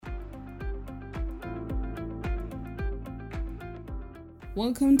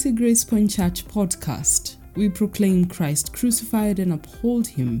Welcome to Grace Point Church podcast. We proclaim Christ crucified and uphold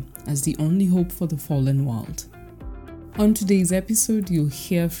him as the only hope for the fallen world. On today's episode, you'll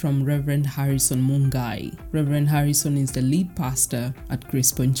hear from Reverend Harrison Mungai. Reverend Harrison is the lead pastor at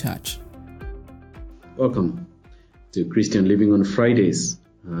Grace Point Church. Welcome to Christian Living on Fridays.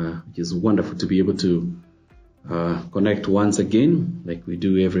 It is wonderful to be able to connect once again like we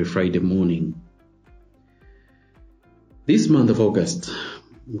do every Friday morning. This month of August,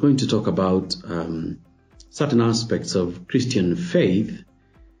 I'm going to talk about certain aspects of Christian faith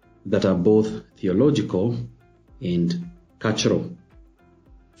that are both theological and cultural.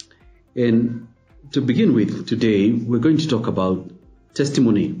 And to begin with today, we're going to talk about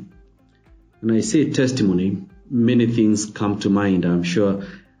testimony. When I say testimony, many things come to mind. I'm sure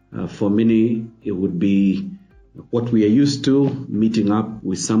for many it would be what we are used to, meeting up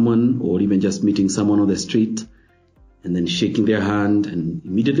with someone or even just meeting someone on the street and then shaking their hand, and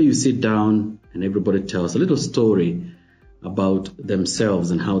immediately you sit down and everybody tells a little story about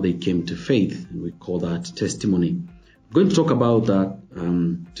themselves and how they came to faith, and we call that testimony. We're going to talk about that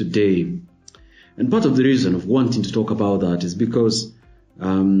today. And part of the reason of wanting to talk about that is because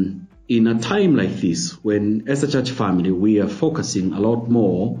in a time like this, when as a church family we are focusing a lot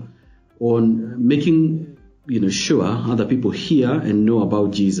more on making sure other people hear and know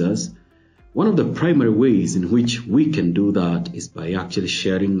about Jesus, one of the primary ways in which we can do that is by actually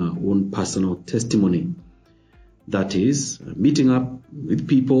sharing our own personal testimony. That is, meeting up with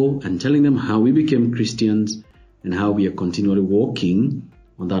people and telling them how we became Christians and how we are continually walking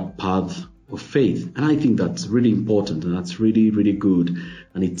on that path of faith. And I think that's really important, and that's really, really good.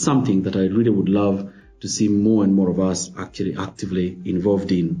 And it's something that I really would love to see more and more of us actually actively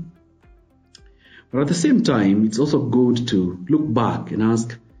involved in. But at the same time, it's also good to look back and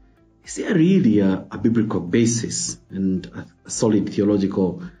ask, is there really a biblical basis and a solid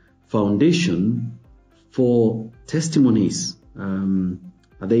theological foundation for testimonies? Are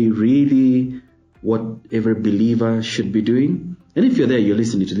they really what every believer should be doing? And if you're there, you're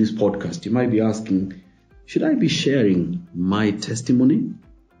listening to this podcast, you might be asking, should I be sharing my testimony?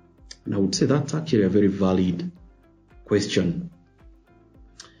 And I would say that's actually a very valid question.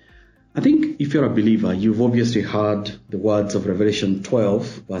 I think if you're a believer, you've obviously heard the words of Revelation 12,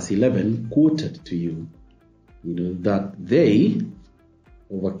 verse 11 quoted to you. That they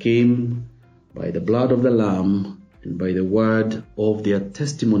overcame by the blood of the Lamb and by the word of their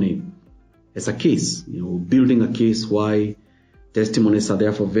testimony. As a case, building a case why testimonies are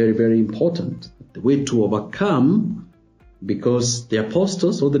therefore very, very important. The way to overcome, because the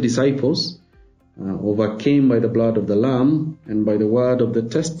apostles or the disciples overcame by the blood of the Lamb and by the word of the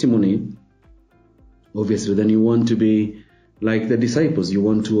testimony. Obviously, then you want to be like the disciples. You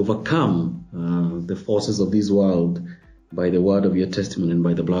want to overcome the forces of this world by the word of your testimony and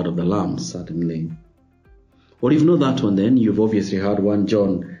by the blood of the Lamb, certainly. Or if not that one, then you've obviously heard 1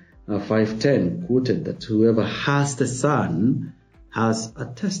 John 5:10 quoted that whoever has the Son has a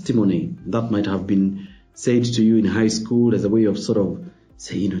testimony. That might have been said to you in high school as a way of sort of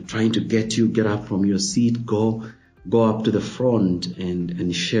trying to get up from your seat, go up to the front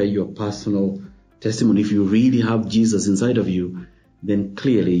and share your personal testimony. If you really have Jesus inside of you, then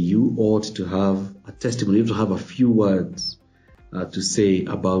clearly you ought to have a testimony. You have to have a few words to say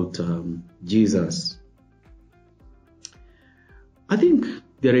about Jesus. I think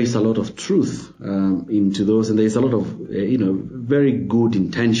there is a lot of truth into those, and there is a lot of very good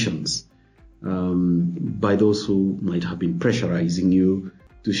intentions by those who might have been pressurizing you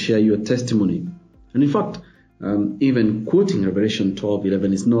to share your testimony. And in fact, even quoting Revelation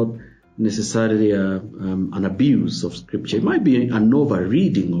 12:11 is not necessarily an abuse of Scripture. It might be an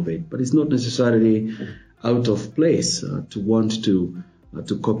over-reading of it, but it's not necessarily out of place to want to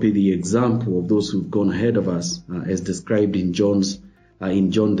copy the example of those who've gone ahead of us, as described in John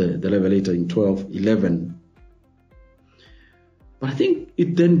the Revelator in 12:11. But I think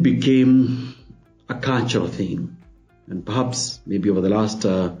it then became a cultural thing. And perhaps maybe over the last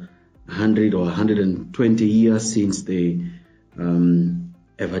 100 or 120 years since the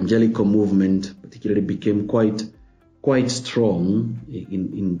evangelical movement particularly became quite strong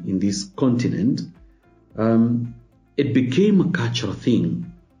in this continent, it became a cultural thing,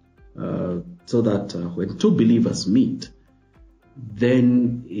 so that when two believers meet,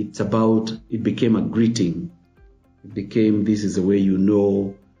 then it became a greeting. It became, this is the way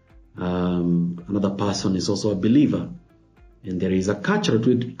another person is also a believer. And there is a culture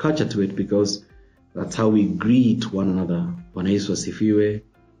to it because that's how we greet one another. Bwana Yesu asifiwe.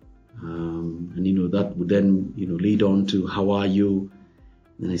 And that would then lead on to how are you,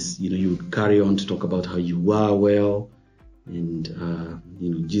 and you carry on to talk about how you are well,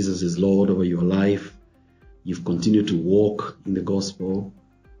 and Jesus is Lord over your life. You've continued to walk in the gospel.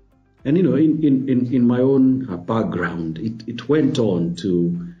 And in my own background, it went on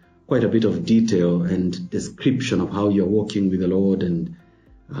to quite a bit of detail and description of how you're walking with the Lord, and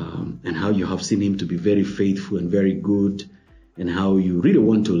how you have seen Him to be very faithful and very good, and how you really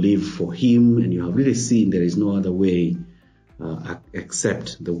want to live for Him, and you have really seen there is no other way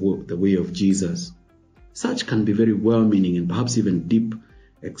except the way of Jesus. Such can be very well-meaning and perhaps even deep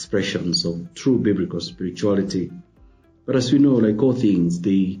expressions of true biblical spirituality. But as we know, like all things,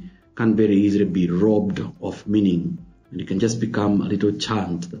 they can very easily be robbed of meaning, and it can just become a little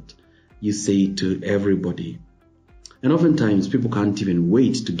chant that you say to everybody. And oftentimes people can't even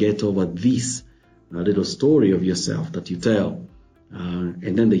wait to get over this little story of yourself that you tell,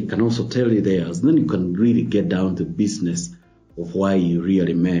 and then they can also tell you theirs, and then you can really get down to business of why you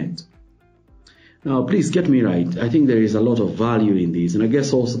really met. Now, please get me right. I think there is a lot of value in this, and I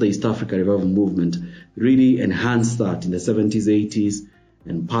guess also the East Africa Revival movement really enhanced that in the 70s, 80s,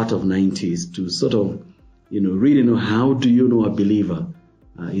 and part of 90s to sort of, really know how do you know a believer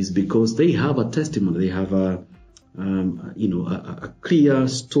is because they have a testimony, they have a clear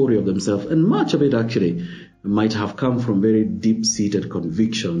story of themselves, and much of it actually might have come from very deep-seated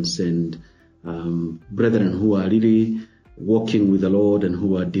convictions and brethren who are really walking with the Lord and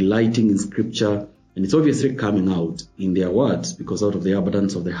who are delighting in Scripture, and it's obviously coming out in their words, because out of the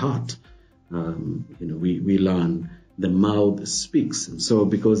abundance of the heart, we learn the mouth speaks. And so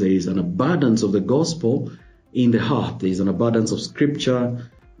because there is an abundance of the gospel in the heart, there is an abundance of Scripture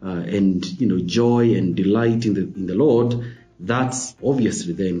and joy and delight in the Lord, that's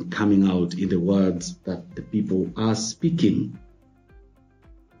obviously then coming out in the words that the people are speaking.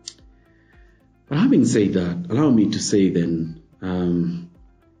 But having said that, allow me to say then,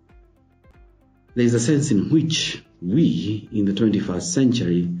 there's a sense in which we in the 21st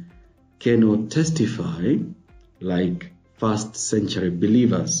century cannot testify like first century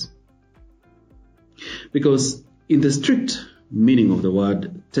believers. Because in the strict meaning of the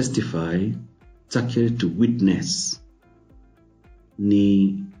word testify, it's actually to witness.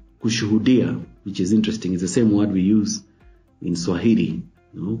 Ni kushuhudia, which is interesting. It's the same word we use in Swahili,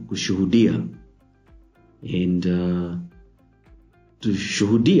 kushuhudia. And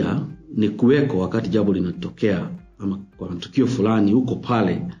tushuhudia ni kuweko wakati jambo linatokea, ama kwa tukio fulani uko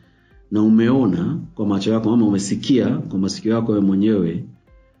pale na umeona kwa macho yako, ama umesikia kwa masikio yako wewe mwenyewe,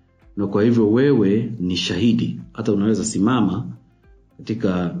 na kwa hivyo wewe ni shahidi. Hata unaweza simama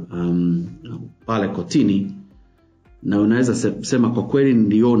katika pale kotini na unaweza sema kwa kweli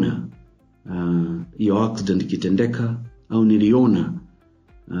niliona hiyo accident ikitendeka, au niliona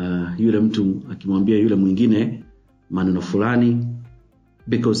yule mtu akimwambia yule mwingine maneno fulani,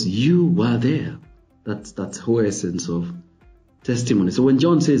 because you were there. That's the whole essence of testimony. So when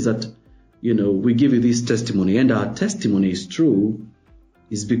John says that, we give you this testimony, and our testimony is true,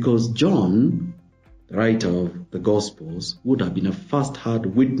 is because John, the writer of the Gospels, would have been a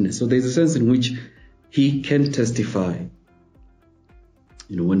first-hand witness. So there's a sense in which he can testify.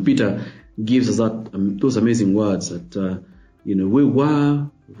 When Peter gives us those amazing words that, we were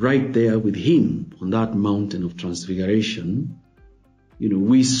right there with him on that mountain of transfiguration.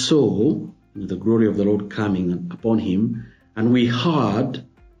 We saw the glory of the Lord coming upon him, and we heard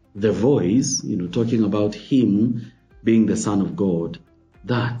the voice, talking about him being the Son of God.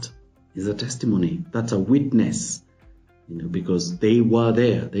 That is a testimony. That's a witness, because they were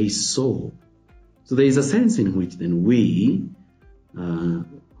there, they saw. So there is a sense in which then we,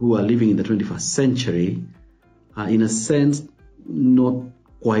 who are living in the 21st century, are in a sense not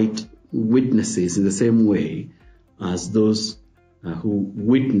quite witnesses in the same way as those who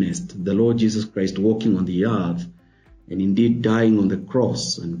witnessed the Lord Jesus Christ walking on the earth, and indeed dying on the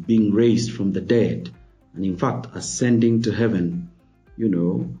cross and being raised from the dead, and in fact ascending to heaven,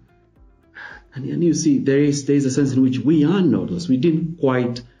 And you see, there is a sense in which we are not those. We didn't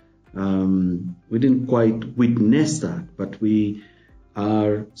quite witness that, but we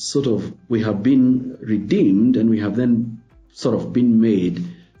have been redeemed, and we have then sort of been made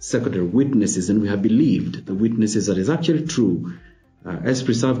secondary witnesses, and we have believed the witnesses that is actually true, as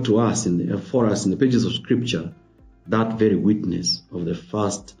preserved to us for us in the pages of Scripture, that very witness of the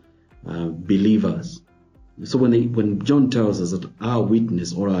first believers. So when John tells us that our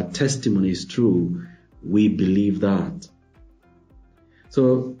witness or our testimony is true, we believe that.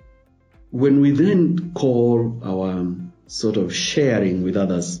 So when we then call our sort of sharing with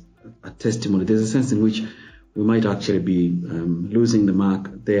others a testimony, there's a sense in which we might actually be losing the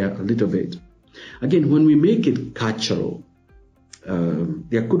mark there a little bit. Again, when we make it cultural,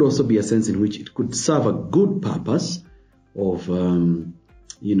 there could also be a sense in which it could serve a good purpose of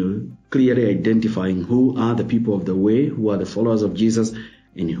clearly identifying who are the people of the way, who are the followers of Jesus,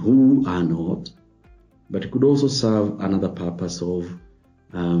 and who are not. But it could also serve another purpose of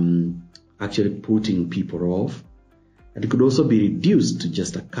actually putting people off. And it could also be reduced to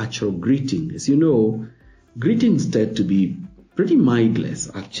just a casual greeting. As you know, greetings tend to be pretty mindless,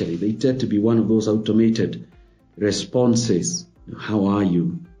 actually. They tend to be one of those automated responses. How are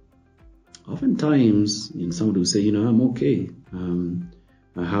you? Oftentimes, somebody will say, I'm okay.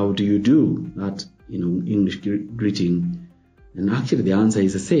 How do you do? That, English greeting. And actually the answer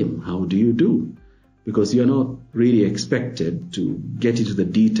is the same. How do you do? Because you're not really expected to get into the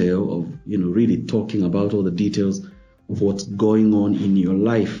detail of, really talking about all the details of what's going on in your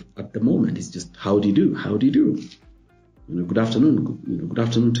life at the moment. It's just, how do you do? How do you do? Good afternoon. Good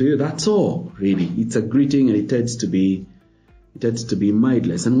afternoon to you. That's all, really. It's a greeting, and it tends to be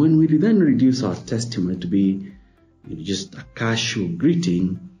mindless. And when we then reduce our testimony to be just a casual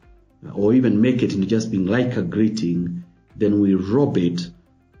greeting, or even make it into just being like a greeting, then we rob it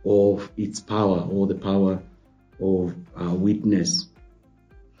of its power, or the power of our witness.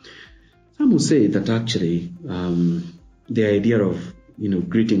 Some will say that actually the idea of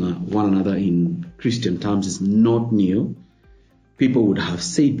greeting one another in Christian terms is not new. People would have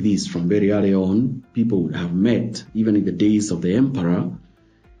said this from very early on. People would have met even in the days of the emperor,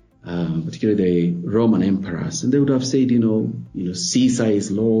 particularly the Roman emperors, and they would have said, Caesar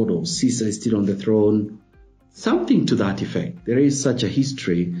is Lord, or Caesar is still on the throne. Something to that effect. There is such a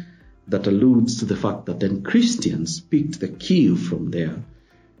history that alludes to the fact that then Christians picked the cue from there.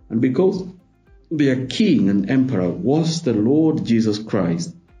 And because their king and emperor was the Lord Jesus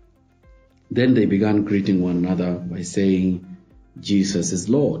Christ, then they began greeting one another by saying, Jesus is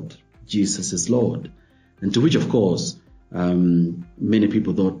Lord, Jesus is Lord. And to which, of course, many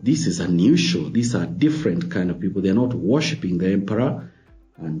people thought this is unusual. These are different kind of people. They're not worshipping the emperor.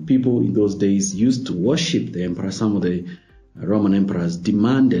 And people in those days used to worship the emperor. Some of the Roman emperors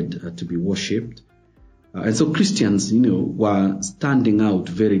demanded to be worshipped. And so Christians, were standing out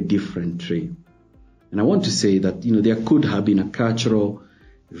very differently. And I want to say that, there could have been a cultural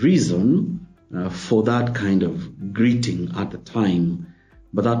reason for that kind of greeting at the time.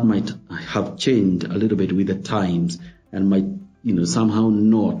 But that might have changed a little bit with the times and might, somehow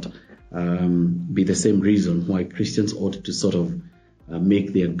not be the same reason why Christians ought to sort of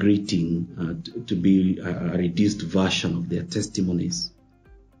make their greeting to be a reduced version of their testimonies.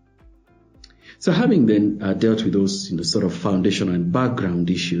 So having then dealt with those sort of foundational and background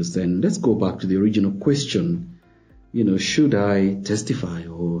issues, then let's go back to the original question. Should I testify,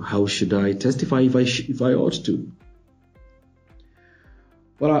 or how should I testify if I ought to?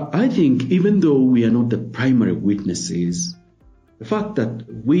 Well, I think even though we are not the primary witnesses, the fact that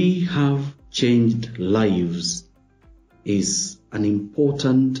we have changed lives is an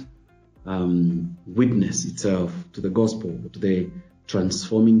important witness itself to the gospel, to the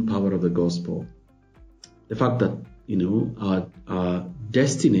transforming power of the gospel. The fact that, our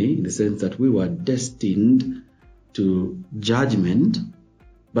destiny, in the sense that we were destined to judgment,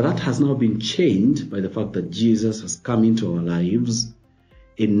 but that has now been changed by the fact that Jesus has come into our lives,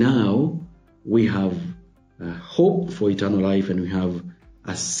 and now we have hope for eternal life, and we have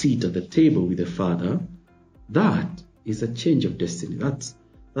a seat at the table with the Father. That is a change of destiny.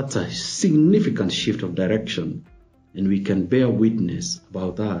 That's a significant shift of direction, and we can bear witness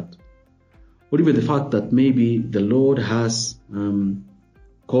about that. Or even the fact that maybe the Lord has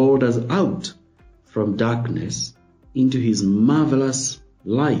called us out from darkness into His marvelous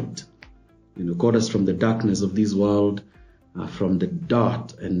light. Called us from the darkness of this world, from the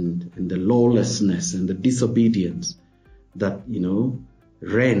dirt and the lawlessness and the disobedience that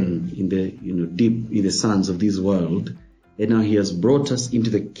ran in the deep in the sands of this world, and now He has brought us into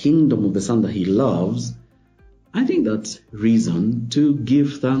the kingdom of the Son that He loves. I think that's reason to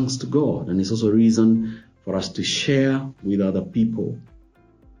give thanks to God, and it's also reason for us to share with other people.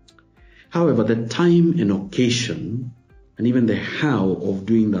 However, the time and occasion, and even the how of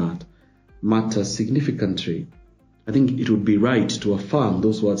doing that, matters significantly. I think it would be right to affirm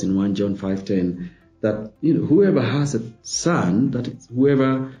those words in 1 John 5:10, that whoever has a son, that is,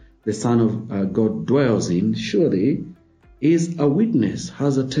 whoever the Son of God dwells in, surely is a witness,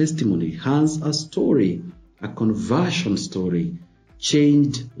 has a testimony, has a story, a conversion story,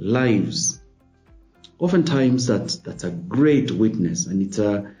 changed lives. Oftentimes that's a great witness, and it's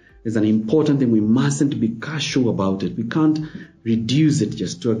an important thing. We mustn't be casual about it. We can't reduce it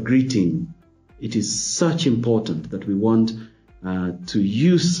just to a greeting. It is such important that we want to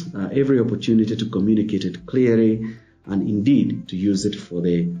use every opportunity to communicate it clearly, and indeed to use it for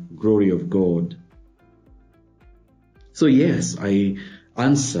the glory of God. So yes, I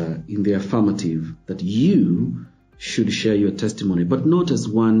answer in the affirmative that you should share your testimony, but not as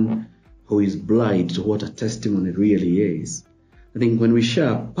one who is blind to what a testimony really is. I think when we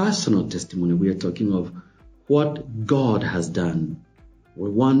share personal testimony, we are talking of what God has done. We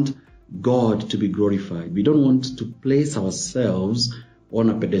want God to be glorified. We don't want to place ourselves on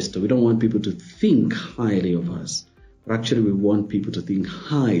a pedestal. We don't want people to think highly of us. But actually, we want people to think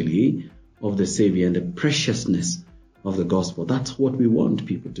highly of the Savior and the preciousness of the gospel. That's what we want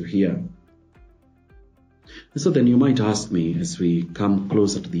people to hear. And so then you might ask me, as we come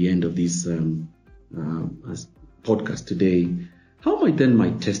closer to the end of this podcast today, how might then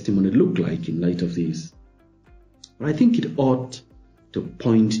my testimony look like in light of this? But I think it ought to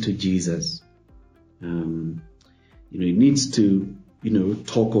point to Jesus. It needs to,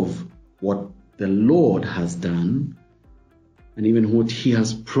 talk of what the Lord has done and even what He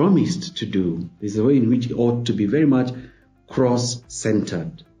has promised to do. There's a way in which it ought to be very much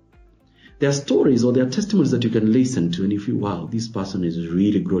cross-centered. There are stories or there are testimonies that you can listen to and you feel, wow, this person is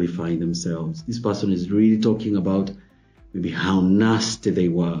really glorifying themselves. This person is really talking about maybe how nasty they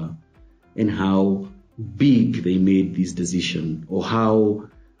were and how big they made this decision, or how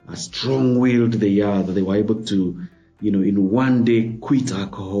strong-willed they are, that they were able to, in one day quit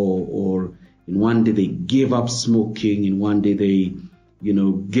alcohol, or in one day they gave up smoking, in one day they,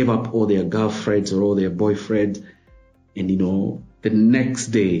 gave up all their girlfriends or all their boyfriends, and, the next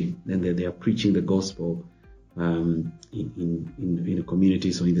day, then they are preaching the gospel in the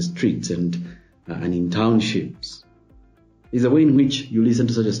communities or in the streets and in townships. There's a way in which you listen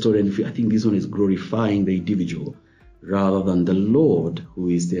to such a story and you feel, I think this one is glorifying the individual rather than the Lord who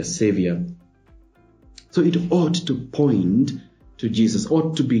is their Savior. So it ought to point to Jesus,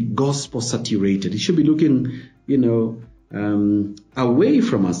 ought to be gospel saturated. It should be looking, away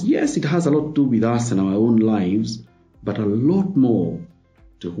from us. Yes, it has a lot to do with us and our own lives, but a lot more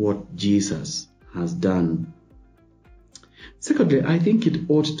to what Jesus has done. Secondly, I think it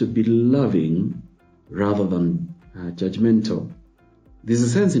ought to be loving rather than judgmental. There's a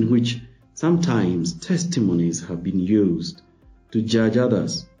sense in which sometimes testimonies have been used to judge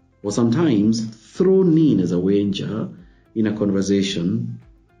others, or sometimes thrown in as a wager in a conversation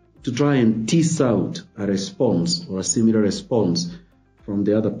to try and tease out a response or a similar response from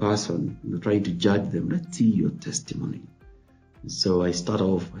the other person, trying to judge them. Let's see your testimony. So I start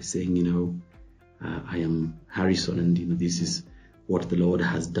off by saying, I am Harrison, and this is what the Lord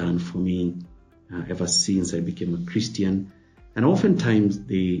has done for me ever since I became a Christian. And oftentimes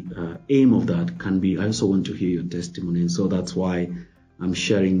the aim of that can be, I also want to hear your testimony. And so that's why I'm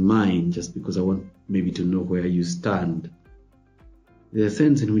sharing mine, just because I want maybe to know where you stand. There's a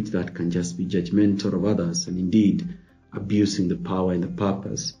sense in which that can just be judgmental of others and indeed abusing the power and the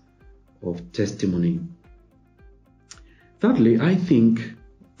purpose of testimony. Thirdly, I think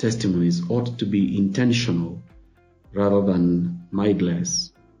testimonies ought to be intentional rather than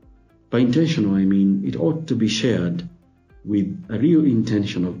mindless. By intentional, I mean it ought to be shared with a real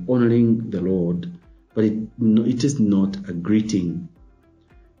intention of honoring the Lord, but it is not a greeting.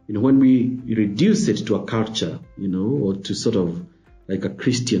 When we reduce it to a culture, or to sort of like a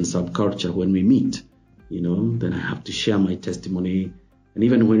Christian subculture, when we meet, then I have to share my testimony. And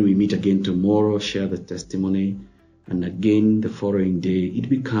even when we meet again tomorrow, share the testimony. And again the following day, it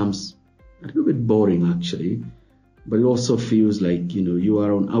becomes a little bit boring actually. But it also feels like, you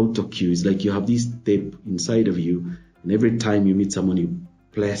are on auto cue. It's like you have this tape inside of you. And every time you meet someone, you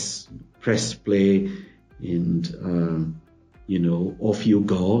press play and, off you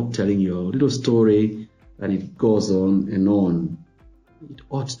go, telling your little story, and it goes on and on. It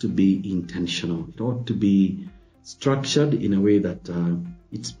ought to be intentional. It ought to be structured in a way that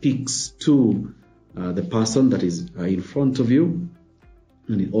it speaks to the person that is in front of you,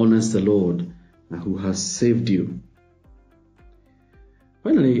 and it honors the Lord who has saved you.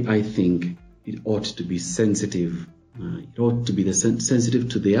 Finally, I think it ought to be sensitive. It ought to be sensitive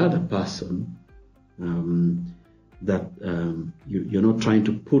to the other person, that you're not trying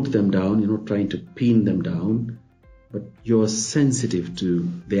to put them down, you're not trying to pin them down, but you're sensitive to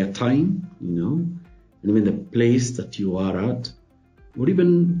their time, and even the place that you are at, or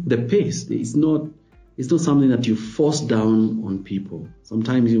even the pace. It's not something that you force down on people.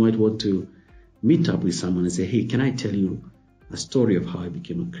 Sometimes you might want to meet up with someone and say, hey, can I tell you a story of how I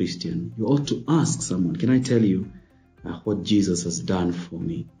became a Christian? You ought to ask someone, can I tell you what Jesus has done for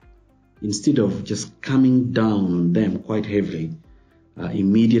me? Instead of just coming down on them quite heavily,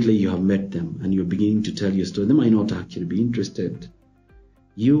 immediately you have met them and you're beginning to tell your story. They might not actually be interested.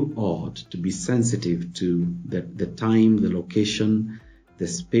 You ought to be sensitive to the time, the location, the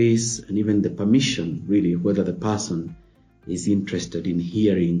space, and even the permission, really, whether the person is interested in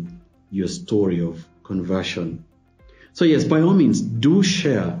hearing your story of conversion. So yes, by all means, do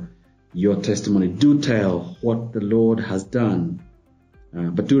share your testimony. Do tell what the Lord has done.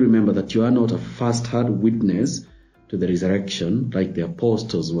 But do remember that you are not a first-hand witness to the resurrection like the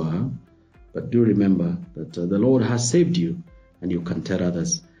apostles were. But do remember that the Lord has saved you, and you can tell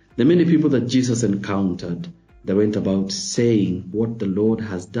others. The many people that Jesus encountered, they went about saying what the Lord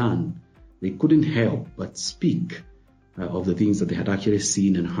has done. They couldn't help but speak of the things that they had actually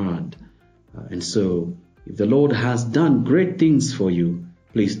seen and heard. And so, if the Lord has done great things for you,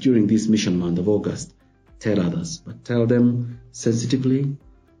 please, during this mission month of August, tell others. But tell them sensitively,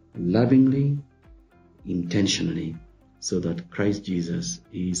 lovingly, intentionally, so that Christ Jesus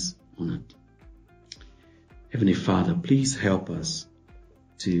is honored. Heavenly Father, please help us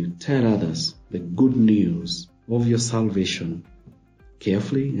to tell others the good news of your salvation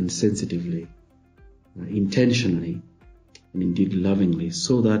carefully and sensitively, intentionally, and indeed lovingly,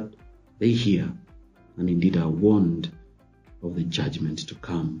 so that they hear and indeed are warned of the judgment to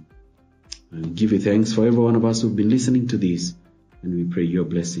come. And we give you thanks for every one of us who've been listening to this, and we pray your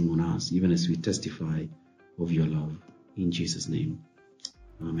blessing on us, even as we testify of your love. In Jesus' name,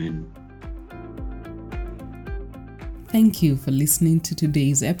 amen. Thank you for listening to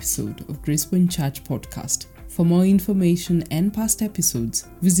today's episode of Grace Point Church Podcast. For more information and past episodes,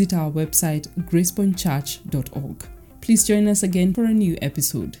 visit our website gracepointchurch.org. Please join us again for a new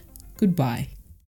episode. Goodbye.